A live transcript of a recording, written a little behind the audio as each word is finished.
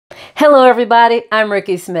Hello everybody, I'm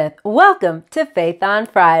Rikkismith. Welcome to Faith on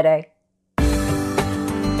Friday.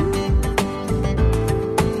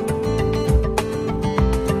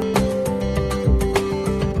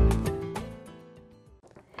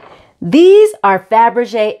 These are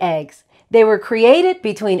Faberge eggs. They were created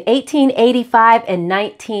between 1885 and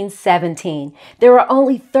 1917. There are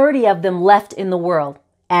only 30 of them left in the world.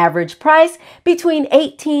 Average price between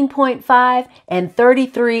 $18.5 and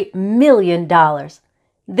 $33 million.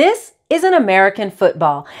 This is an American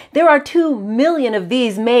football. There are 2 million of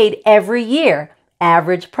these made every year.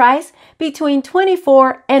 Average price between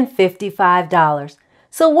 $24 and $55.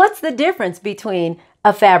 So what's the difference between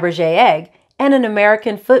a Faberge egg and an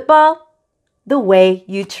American football? The way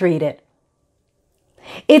you treat it.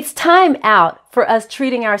 It's time out for us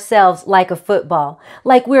treating ourselves like a football,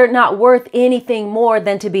 like we're not worth anything more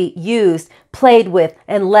than to be used, played with,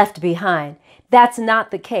 and left behind. That's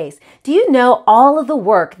not the case. Do you know all of the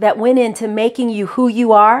work that went into making you who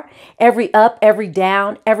you are? Every up, every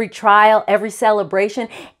down, every trial, every celebration,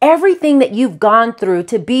 everything that you've gone through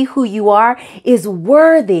to be who you are is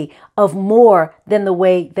worthy of more than the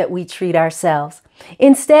way that we treat ourselves.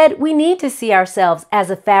 Instead, we need to see ourselves as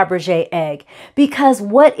a Faberge egg because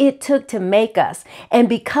what it took to make us, and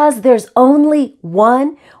because there's only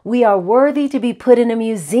one, we are worthy to be put in a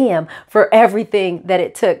museum for everything that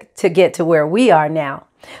it took to get to where we are now.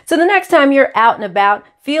 So the next time you're out and about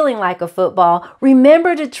feeling like a football,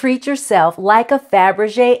 remember to treat yourself like a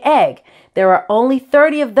Faberge egg. There are only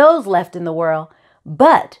 30 of those left in the world,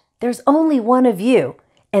 but there's only one of you,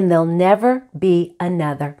 and there'll never be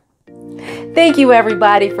another. Thank you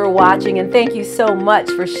everybody for watching, and thank you so much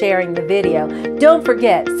for sharing the video. Don't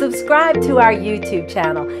forget, subscribe to our YouTube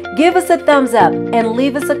channel, give us a thumbs up, and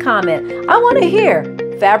leave us a comment. I want to hear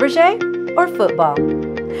Faberge or football.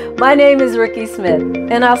 My name is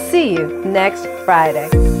Rikkismith, and I'll see you next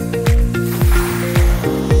Friday.